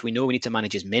pitch, we know we need to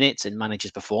manage his minutes and manage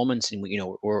his performance. And,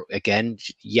 or again,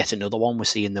 yet another one, we're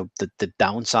seeing the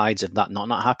downsides of that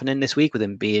not happening this week with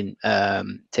him being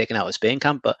taken out of Spain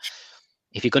camp. But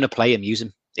if you're going to play him, use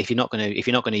him. If you're not going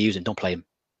to use him, don't play him.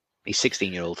 He's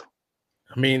 16-year-old.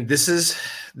 I mean, this is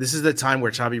the time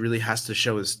where Xavi really has to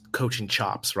show his coaching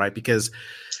chops, right? Because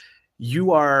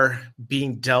you are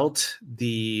being dealt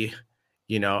I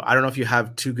don't know if you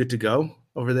have Too Good to Go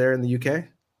over there in the UK.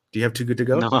 Do you have Too Good to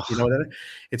Go? No. You know what that is?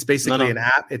 It's basically an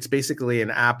app. It's basically an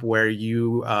app where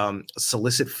you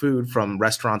solicit food from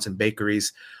restaurants and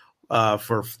bakeries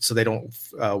so they don't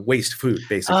waste food,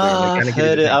 basically. I've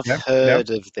heard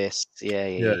of this. Yeah.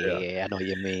 I know what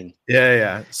you mean.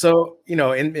 Yeah. So,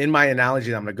 in my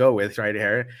analogy that I'm going to go with right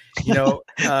here,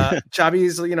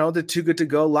 Xavi's, the Too Good to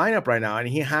Go lineup right now, and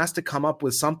he has to come up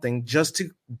with something just to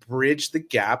bridge the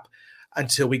gap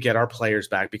until we get our players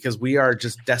back, because we are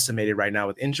just decimated right now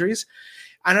with injuries.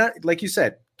 And like you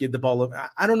said, give the ball up.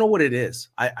 I don't know what it is.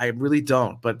 I really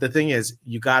don't. But the thing is,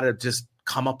 you got to just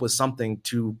come up with something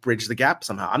to bridge the gap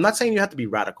somehow. I'm not saying you have to be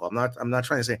radical. I'm not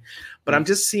trying to say, but I'm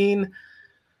just seeing,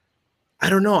 I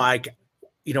don't know.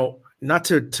 Not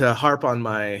to harp on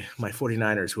my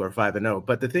 49ers who are 5-0,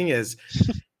 but the thing is,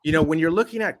 when you're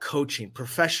looking at coaching,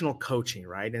 professional coaching,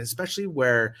 right? And especially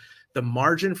where the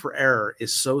margin for error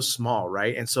is so small,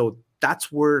 right? And so that's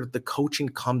where the coaching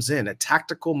comes in, a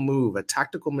tactical move, a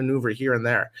tactical maneuver here and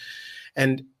there.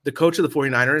 And the coach of the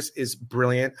 49ers is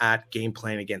brilliant at game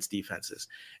playing against defenses.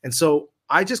 And so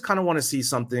I just kind of want to see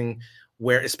something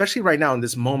where, especially right now in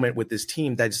this moment with this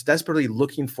team that's desperately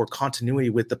looking for continuity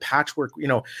with the patchwork,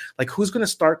 like who's going to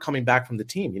start coming back from the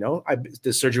team?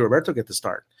 Does Sergio Roberto get the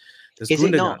start? Is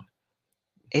it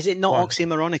not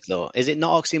oxymoronic though? Is it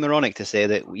not oxymoronic to say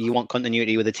that you want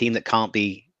continuity with a team that can't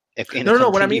be in a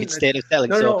what I mean, state of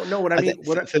selling? What I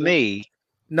mean, for me,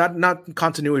 not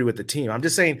continuity with the team. I'm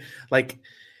just saying, like,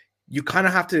 you kind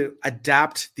of have to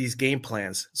adapt these game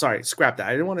plans. Sorry, scrap that.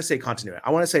 I didn't want to say continuity.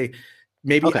 I want to say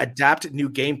maybe adapt new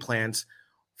game plans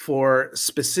for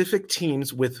specific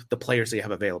teams with the players that you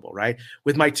have available, right?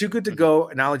 With my Too Good to Go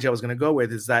analogy I was going to go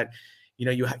with is that,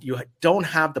 you don't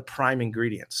have the prime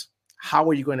ingredients. How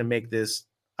are you going to make this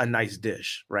a nice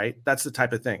dish, right? That's the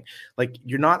type of thing. Like,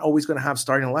 you're not always going to have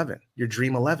starting 11, your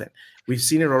dream 11. We've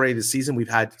seen it already this season. We've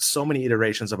had so many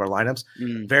iterations of our lineups,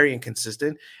 very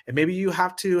inconsistent. And maybe you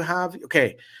have to have,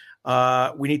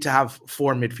 we need to have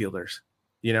 4 midfielders.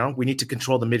 We need to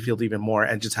control the midfield even more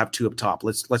and just have 2 up top.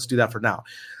 Let's do that for now.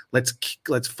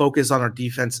 Let's focus on our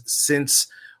defense since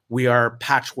we are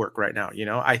patchwork right now.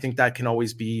 I think that can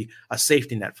always be a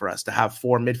safety net for us to have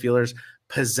 4 midfielders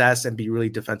possess and be really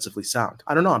defensively sound.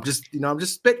 I don't know. I'm just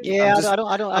spit. Yeah, I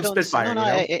don't. Spitfire. No,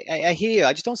 I hear you.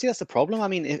 I just don't see that's the problem. I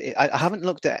mean, I haven't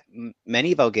looked at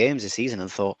many of our games this season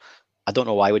and thought, I don't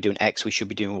know why we're doing X. We should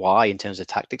be doing Y in terms of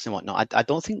tactics and whatnot. I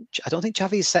don't think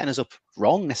Xavi is setting us up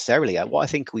wrong necessarily. What I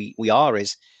think we are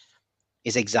is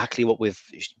exactly what we've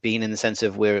been, in the sense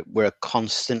of we're a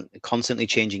constantly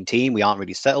changing team. We aren't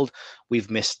really settled. We've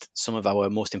missed some of our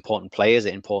most important players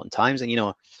at important times,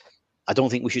 and I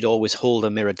don't think we should always hold a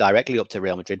mirror directly up to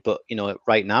Real Madrid. But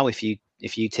right now, if you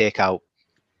take out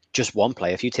just one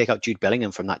player, if you take out Jude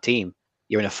Bellingham from that team,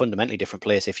 you're in a fundamentally different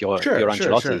place if you're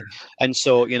Ancelotti. Sure. And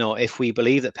so, if we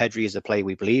believe that Pedri is the player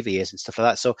we believe he is and stuff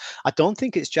like that. So I don't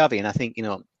think it's Xavi. And I think,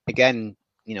 again,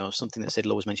 something that Sid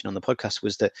Lowe was mentioning on the podcast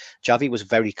was that Xavi was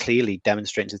very clearly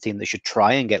demonstrating to the team they should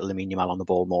try and get Lamine Yamal on the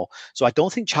ball more. So I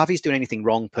don't think Xavi's doing anything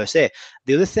wrong per se.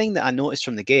 The other thing that I noticed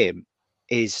from the game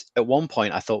is, at one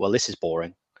point I thought, well, this is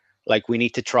boring. Like, we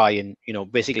need to try and,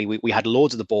 basically we had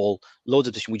loads of the ball, loads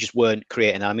of position. We just weren't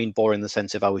creating. I mean, boring in the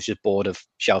sense of I was just bored of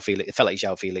João Felix. It felt like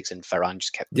João Felix and Ferran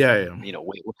just kept,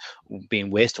 being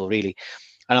wasteful, really.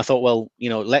 And I thought, well,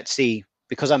 let's see,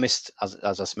 because I missed,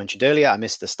 as I mentioned earlier, I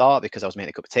missed the start because I was making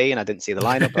a cup of tea and I didn't see the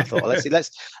lineup. I thought,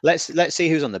 let's see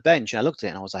who's on the bench. And I looked at it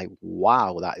and I was like,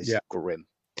 wow, that is grim.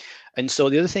 And so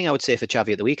the other thing I would say for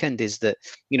Xavi at the weekend is that,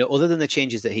 other than the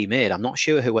changes that he made, I'm not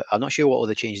sure what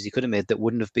other changes he could have made that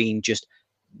wouldn't have been just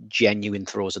genuine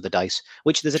throws of the dice,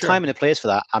 which there's a time and a place for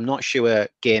that. I'm not sure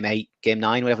game 8, game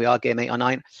 9, whatever we are, game 8 or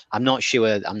 9. I'm not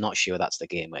sure that's the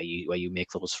game where you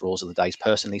make those throws of the dice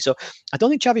personally. So I don't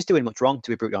think Xavi's doing much wrong,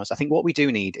 to be brutally honest. I think what we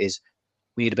do need is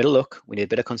We need a bit of luck. We need a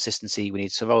bit of consistency. We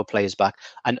need some of our players back.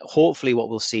 And hopefully what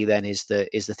we'll see then is the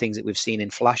things that we've seen in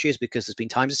flashes, because there's been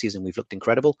times this season we've looked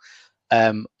incredible.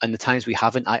 And the times we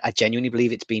haven't, I genuinely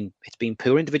believe it's been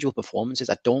poor individual performances.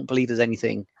 I don't believe there's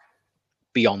anything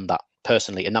beyond that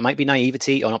personally. And that might be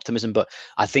naivety or optimism, but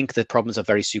I think the problems are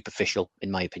very superficial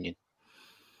in my opinion.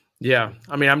 Yeah.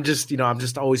 I mean, I'm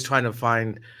just always trying to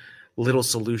find little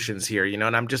solutions here, and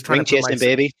I'm just trying to put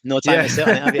baby. No time to sit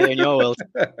on it, have you, in your world.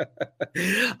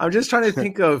 I'm just trying to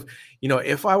think of,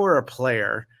 if I were a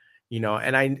player,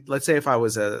 and let's say if I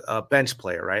was a bench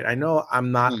player, right? I know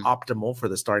I'm not optimal for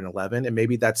the starting 11, and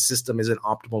maybe that system isn't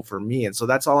optimal for me. And so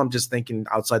that's all I'm just thinking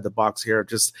outside the box here.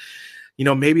 Just,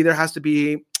 maybe there has to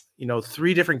be,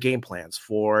 3 different game plans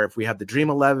for if we have the dream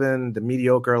 11, the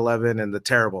mediocre 11, and the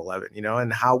terrible 11,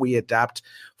 and how we adapt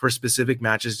for specific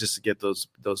matches just to get those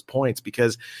points.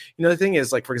 Because, the thing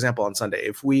is, like, for example, on Sunday,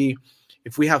 if we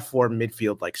have 4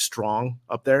 midfield, like, strong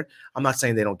up there, I'm not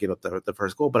saying they don't give up the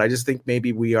first goal, but I just think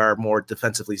maybe we are more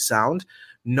defensively sound,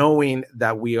 knowing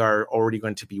that we are already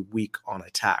going to be weak on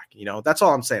attack. That's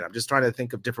all I'm saying. I'm just trying to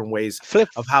think of different ways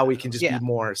of how we can just be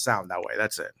more sound that way.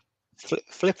 That's it.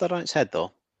 Flip that on its head,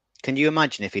 though. Can you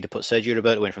imagine if he'd have put Sergio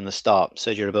Roberto in from the start?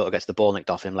 Sergio Roberto gets the ball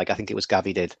nicked off him, like I think it was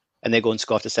Gavi did, and they go and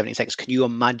score after 70 seconds. Can you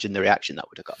imagine the reaction that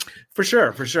would have got? For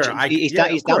sure. He's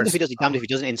damned if he does. He's damned if he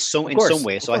doesn't in some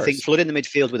way. So I think flooding the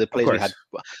midfield with the players we had.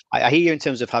 I hear you in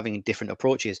terms of having different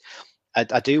approaches.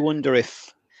 I do wonder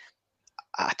if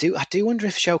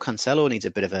João Cancelo needs a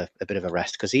bit of a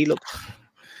rest, because he looked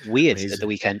weird at the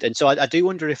weekend, and so I do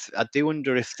wonder if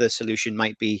the solution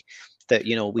might be that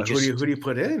we just who do you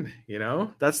put in?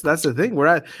 That's the thing.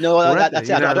 I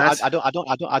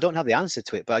don't have the answer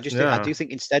to it, but I do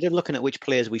think instead of looking at which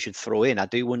players we should throw in, I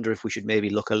do wonder if we should maybe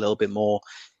look a little bit more,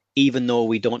 even though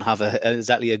we don't have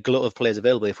exactly a glut of players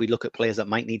available. If we look at players that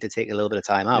might need to take a little bit of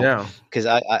time out, because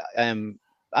I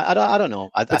don't know.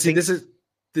 I think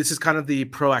this is kind of the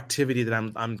proactivity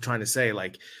that I'm trying to say.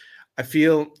 Like, I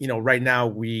feel, right now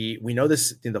we know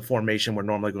this in the formation we're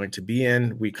normally going to be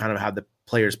in. We kind of have the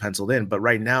players penciled in, but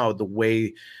right now, the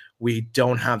way we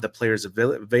don't have the players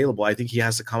available, I think he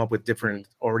has to come up with different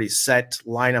already set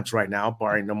lineups right now,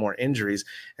 barring no more injuries,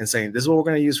 and saying, this is what we're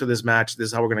going to use for this match. This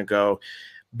is how we're going to go.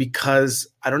 Because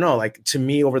I don't know, like, to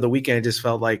me over the weekend, it just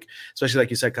felt like, especially like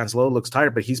you said, Cancelo looks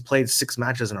tired, but he's played 6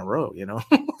 matches in a row,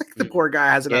 like the poor guy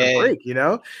hasn't had a break,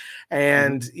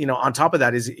 and, on top of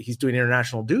that he's doing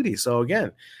international duty. So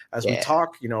again, as we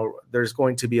talk, there's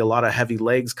going to be a lot of heavy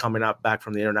legs coming up back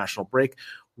from the international break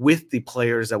with the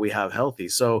players that we have healthy.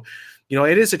 So,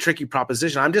 it is a tricky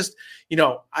proposition. I'm just,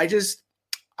 I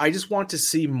just want to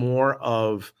see more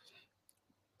of,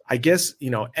 I guess,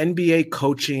 NBA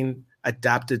coaching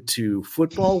adapted to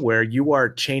football, where you are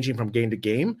changing from game to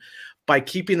game by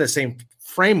keeping the same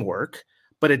framework,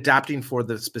 but adapting for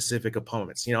the specific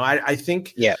opponents. I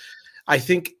think,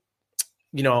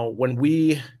 when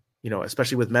we,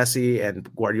 especially with Messi and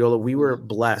Guardiola, we were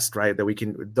blessed, right?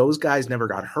 That those guys never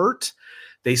got hurt.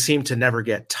 They seem to never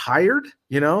get tired.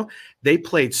 They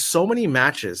played so many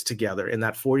matches together in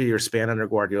that 4-year span under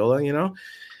Guardiola,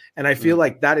 and I feel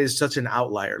like that is such an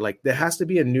outlier. Like, there has to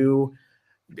be a new,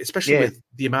 especially with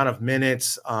the amount of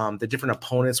minutes, the different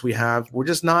opponents we have. We're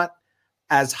just not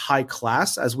as high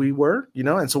class as we were,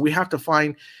 and so we have to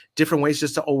find different ways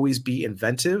just to always be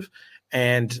inventive.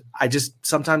 And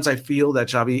sometimes I feel that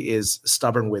Xavi is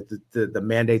stubborn with the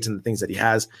mandates and the things that he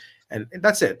has. And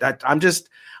that's it. I'm just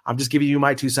giving you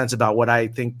my 2 cents about what I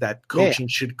think that coaching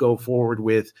should go forward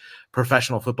with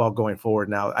professional football going forward.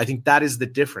 Now, I think that is the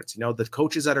difference. The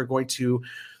coaches that are going to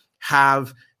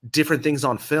have different things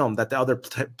on film that the other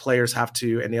players have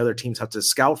to, and the other teams have to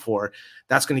scout for,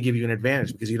 that's going to give you an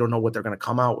advantage, because you don't know what they're going to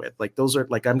come out with. Like, those are,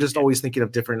 like, I'm just always thinking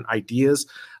of different ideas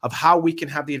of how we can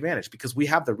have the advantage, because we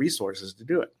have the resources to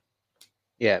do it.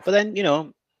 Yeah. But then,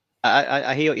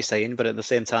 I hear what you're saying, but at the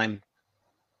same time,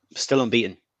 still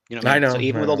unbeaten. I know. So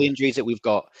even with all the injuries that we've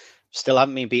got, still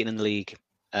haven't been beaten in the league.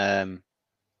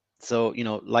 So,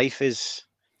 life is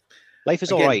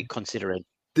again, all right, considering.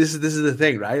 This is the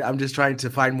thing, right? I'm just trying to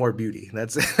find more beauty.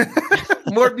 That's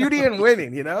more beauty in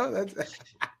winning, That's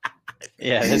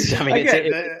it's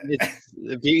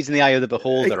the beauty's in the eye of the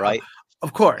beholder, right?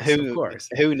 Of course.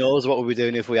 Who knows what we'd be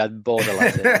doing if we had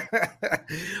borderlands?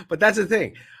 But that's the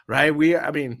thing, right?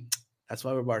 That's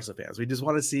why we're Barca fans. We just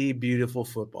want to see beautiful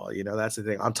football. That's the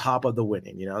thing. On top of the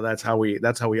winning, that's how we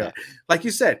are. Like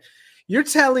you said, you're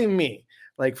telling me,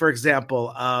 like, for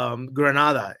example,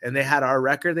 Granada, and they had our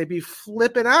record, they'd be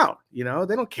flipping out. They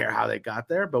don't care how they got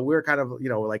there, but we're kind of,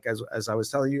 like, as I was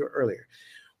telling you earlier,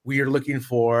 we are looking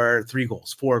for 3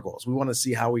 goals, 4 goals. We want to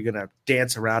see how we're going to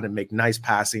dance around and make nice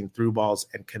passing through balls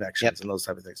and connections and those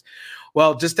type of things.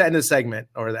 Well, just to end the segment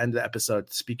or the end of the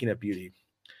episode, speaking of beauty,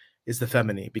 is the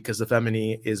Femini, because the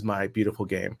Femini is my beautiful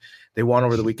game. They won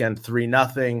over the weekend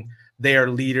 3-0. They are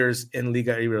leaders in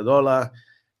Liga Iberdrola.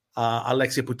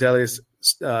 Alexia Putellas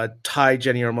tied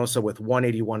Jenny Hermoso with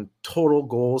 181 total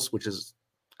goals, which is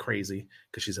crazy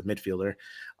because she's a midfielder.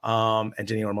 And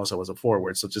Jenny Hermoso was a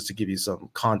forward. So just to give you some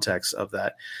context of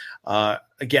that,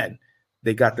 again,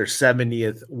 they got their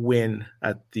 70th win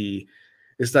at the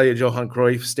Estadio Johan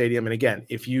Cruyff Stadium. And again,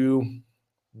 if you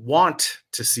want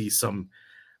to see some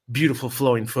beautiful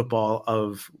flowing football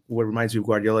of what reminds you of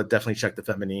Guardiola, definitely check the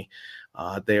Femini.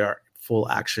 They are full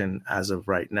action as of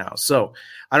right now. So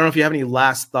I don't know if you have any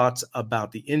last thoughts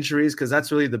about the injuries, because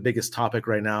that's really the biggest topic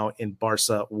right now in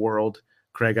Barca world.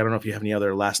 Craig, I don't know if you have any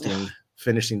other lasting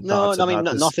finishing thoughts. No, I mean,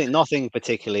 nothing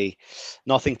particularly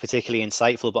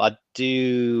insightful, but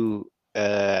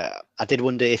I did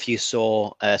wonder if you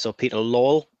saw, so Peter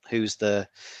Lawwell, who's the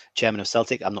chairman of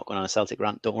Celtic. I'm not going on a Celtic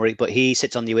rant, don't worry, but he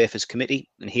sits on the UEFA's committee,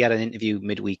 and he had an interview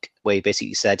midweek where he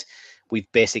basically said,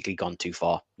 we've basically gone too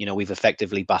far. We've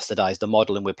effectively bastardized the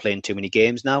model and we're playing too many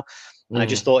games now. And I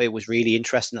just thought it was really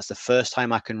interesting. That's the first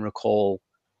time I can recall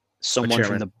someone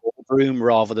from the boardroom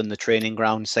rather than the training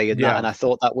ground saying that. And I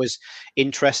thought that was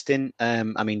interesting.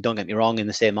 I mean, don't get me wrong, in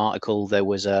the same article, there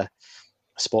was a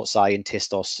sports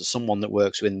scientist or someone that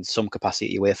works in some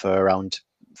capacity at UEFA around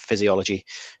physiology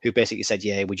who basically said,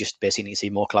 we just basically need to see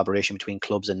more collaboration between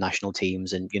clubs and national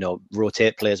teams and,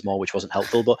 rotate players more, which wasn't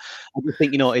helpful. But I just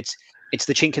think, it's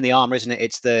the chink in the armor, isn't it?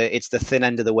 It's the thin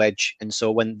end of the wedge. And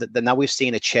so when now we've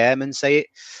seen a chairman say it,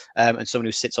 and someone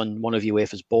who sits on one of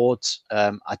UEFA's boards,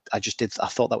 I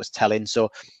thought that was telling. So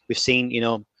we've seen,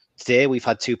 today we've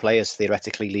had 2 players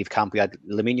theoretically leave camp. We had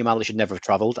Lamine Yamal should never have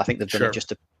travelled. I think they've done it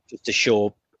just to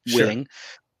show willing.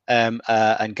 And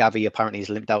Gavi apparently is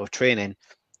limped out of training.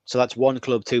 So that's 1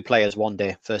 club, 2 players, 1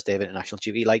 day, first day of international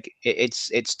duty. Like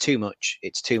it's too much.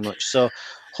 It's too much. So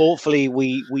hopefully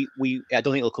we I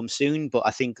don't think it'll come soon, but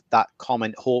I think that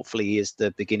comment hopefully is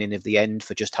the beginning of the end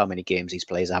for just how many games these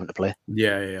players are having to play.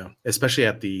 Yeah. Especially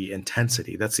at the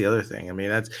intensity. That's the other thing. I mean,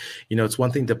 that's, it's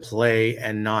one thing to play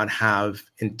and not have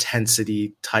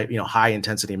intensity type, high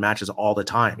intensity matches all the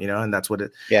time, and that's what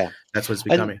that's what it's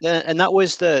becoming. And that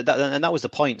was the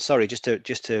point. Sorry, just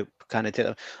to kind of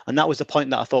tell, and that was the point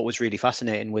that I thought was really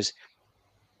fascinating was,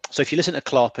 so if you listen to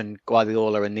Klopp and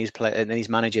Guardiola and these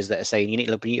managers that are saying you need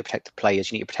to protect the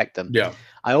players, you need to protect them. Yeah,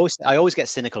 I always get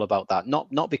cynical about that.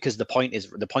 Not because the point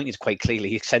is quite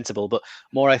clearly sensible, but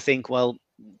more I think, well,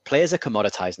 players are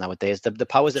commoditized nowadays. The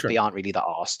powers that be aren't really that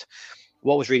arsed.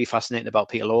 What was really fascinating about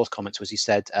Peter Lawwell's comments was he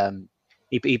said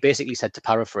he basically said, to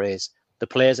paraphrase, the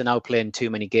players are now playing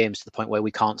too many games to the point where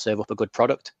we can't serve up a good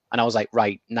product. And I was like,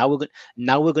 right, now we're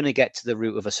going to get to the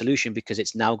root of a solution, because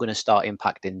it's now going to start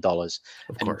impacting dollars.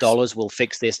 And dollars will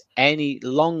fix this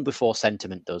long before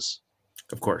sentiment does.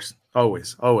 Of course.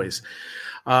 Always.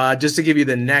 Just to give you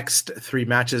the next 3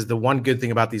 matches, the one good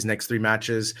thing about these next 3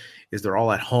 matches is they're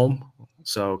all at home.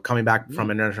 So coming back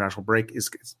from an international break is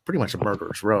pretty much a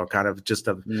murderer's row, kind of just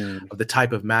of the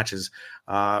type of matches.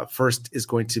 First is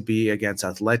going to be against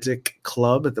Athletic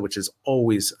Club, which is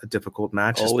always a difficult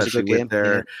match, especially with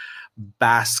their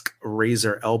Basque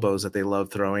razor elbows that they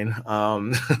love throwing.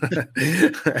 And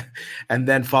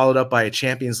then followed up by a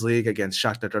Champions League against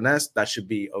Shakhtar Donetsk. That should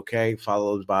be okay,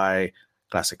 followed by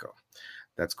Clásico.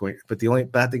 But the only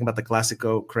bad thing about the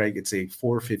Clásico, Craig, it's a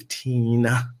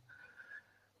 4:15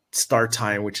 start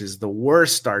time, which is the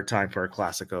worst start time for a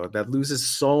Clásico. That loses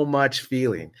so much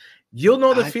feeling. You'll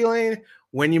know the feeling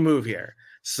when you move here.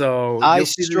 So I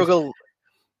struggle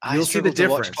the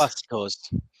difference. Watch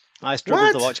Clásicos. I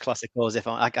struggle to watch Clásicos if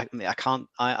I can't.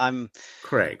 I'm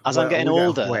Craig. As I'm getting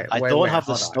older, I don't have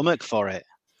the stomach for it.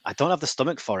 I don't have the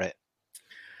stomach for it.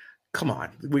 Come on,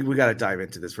 we got to dive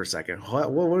into this for a second. What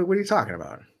are you talking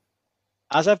about?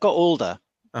 As I've got older.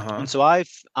 And so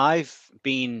I've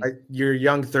been you're a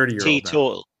young 30-year-old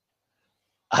teetotal.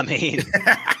 I mean,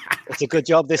 it's a good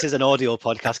job this is an audio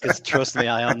podcast, because trust me,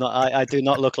 I am not. I do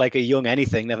not look like a young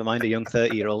anything. Never mind a young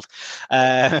 30-year-old.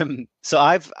 So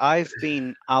I've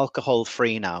been alcohol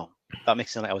free now. That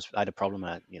makes it sound like I had a problem.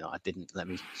 I didn't. Let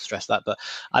me stress that. But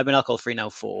I've been alcohol free now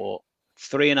for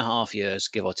 3.5 years,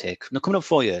 give or take. No, coming up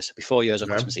 4 years. It'll be 4 years on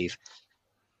Christmas Eve,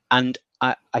 and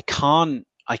I can't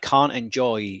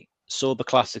enjoy sober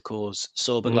Clásicos,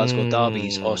 sober Glasgow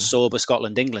derbies, or sober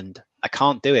Scotland England. I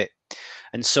can't do it.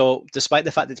 And so, despite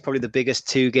the fact that it's probably the biggest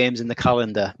 2 games in the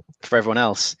calendar for everyone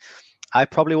else, I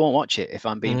probably won't watch it if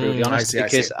I'm being brutally honest,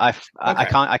 because I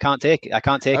can't take it. I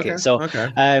can't take it. So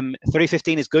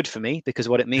 3:15 is good for me, because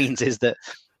what it means is that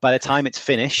by the time it's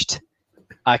finished,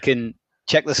 I can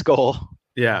check the score,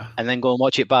 and then go and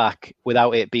watch it back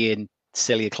without it being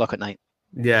silly o'clock at night.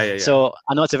 Yeah. So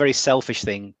I know it's a very selfish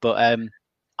thing, but I'm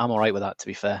all right with that, to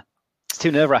be fair. It's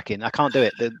too nerve-wracking. I can't do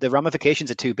it. The ramifications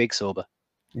are too big sober.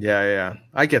 Yeah.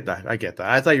 I get that.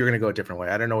 I thought you were going to go a different way.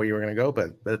 I don't know where you were going to go,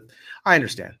 but I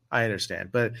understand.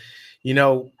 But,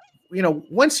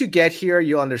 once you get here,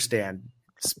 you'll understand.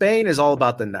 Spain is all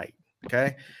about the night,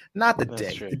 okay? Not the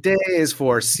day. True. The day is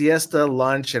for siesta,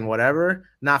 lunch, and whatever,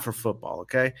 not for football,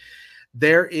 okay?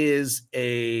 There is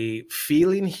a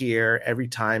feeling here every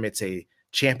time it's a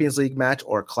Champions League match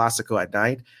or a Clásico at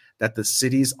night that the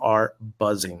cities are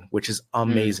buzzing, which is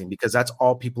amazing because that's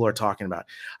all people are talking about.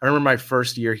 I remember my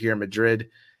first year here in Madrid,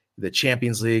 the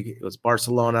Champions League, it was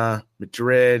Barcelona,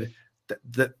 Madrid,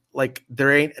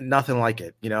 there ain't nothing like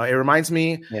it. It reminds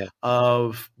me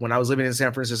of when I was living in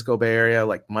San Francisco Bay Area,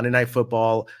 like Monday Night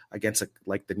Football against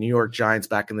the New York Giants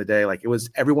back in the day. Like, it was,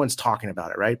 everyone's talking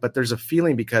about it, right? But there's a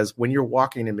feeling because when you're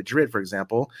walking in Madrid, for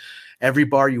example, every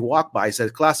bar you walk by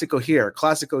says Clásico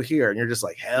here, and you're just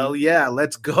like, hell yeah,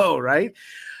 let's go, right?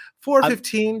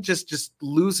 4:15 just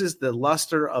loses the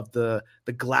luster of the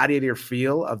gladiator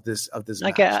feel of this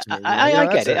match.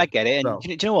 I get it. And do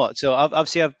you know what? So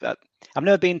obviously I've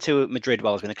never been to Madrid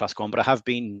while I was in a Clásico, but I've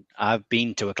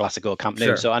been to a Clásico Camp Nou.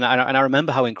 Sure. So and I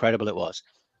remember how incredible it was.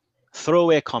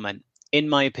 Throwaway comment. In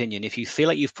my opinion, if you feel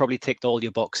like you've probably ticked all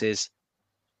your boxes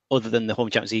other than the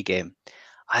home Champions League game,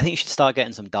 I think you should start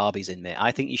getting some derbies in, mate.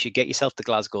 I think you should get yourself to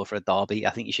Glasgow for a derby. I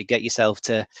think you should get yourself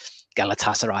to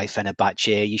Galatasaray,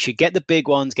 Fenerbahce. You should get the big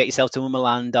ones. Get yourself to a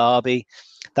Milan derby.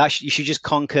 You should just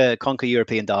conquer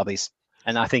European derbies.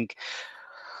 And I think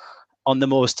on the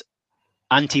most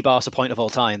anti-Barca point of all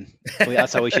time,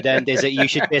 that's how we should end. Is that you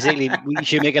should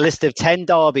make a list of 10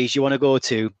 derbies you want to go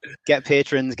to. Get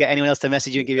patrons. Get anyone else to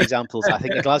message you and give you examples. I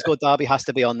think the Glasgow derby has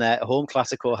to be on there. Home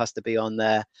Clásico has to be on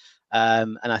there.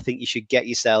 And I think you should get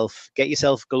yourself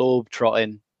globe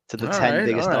trotting to the 10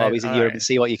 biggest derbies in Europe and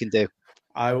see what you can do.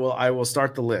 I will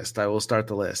start the list. All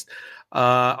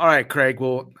right, Craig.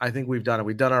 Well, I think we've done it.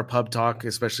 We've done our pub talk,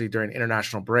 especially during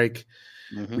international break.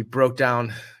 Mm-hmm. We broke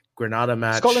down Granada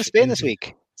match. Scotland-Spain this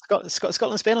week.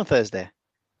 Scotland-Spain on Thursday.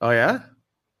 Oh, yeah?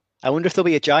 I wonder if there'll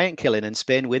be a giant killing and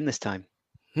Spain win this time.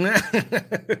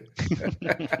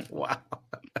 Wow.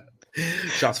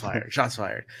 Shots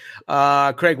fired.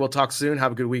 Craig, we'll talk soon.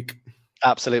 Have a good week.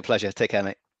 Absolute pleasure. Take care,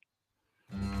 mate.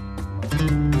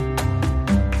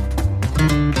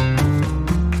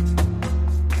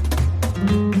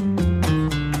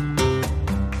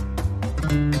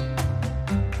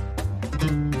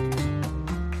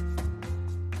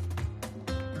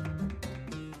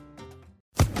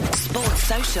 Sports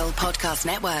Social Podcast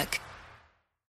Network.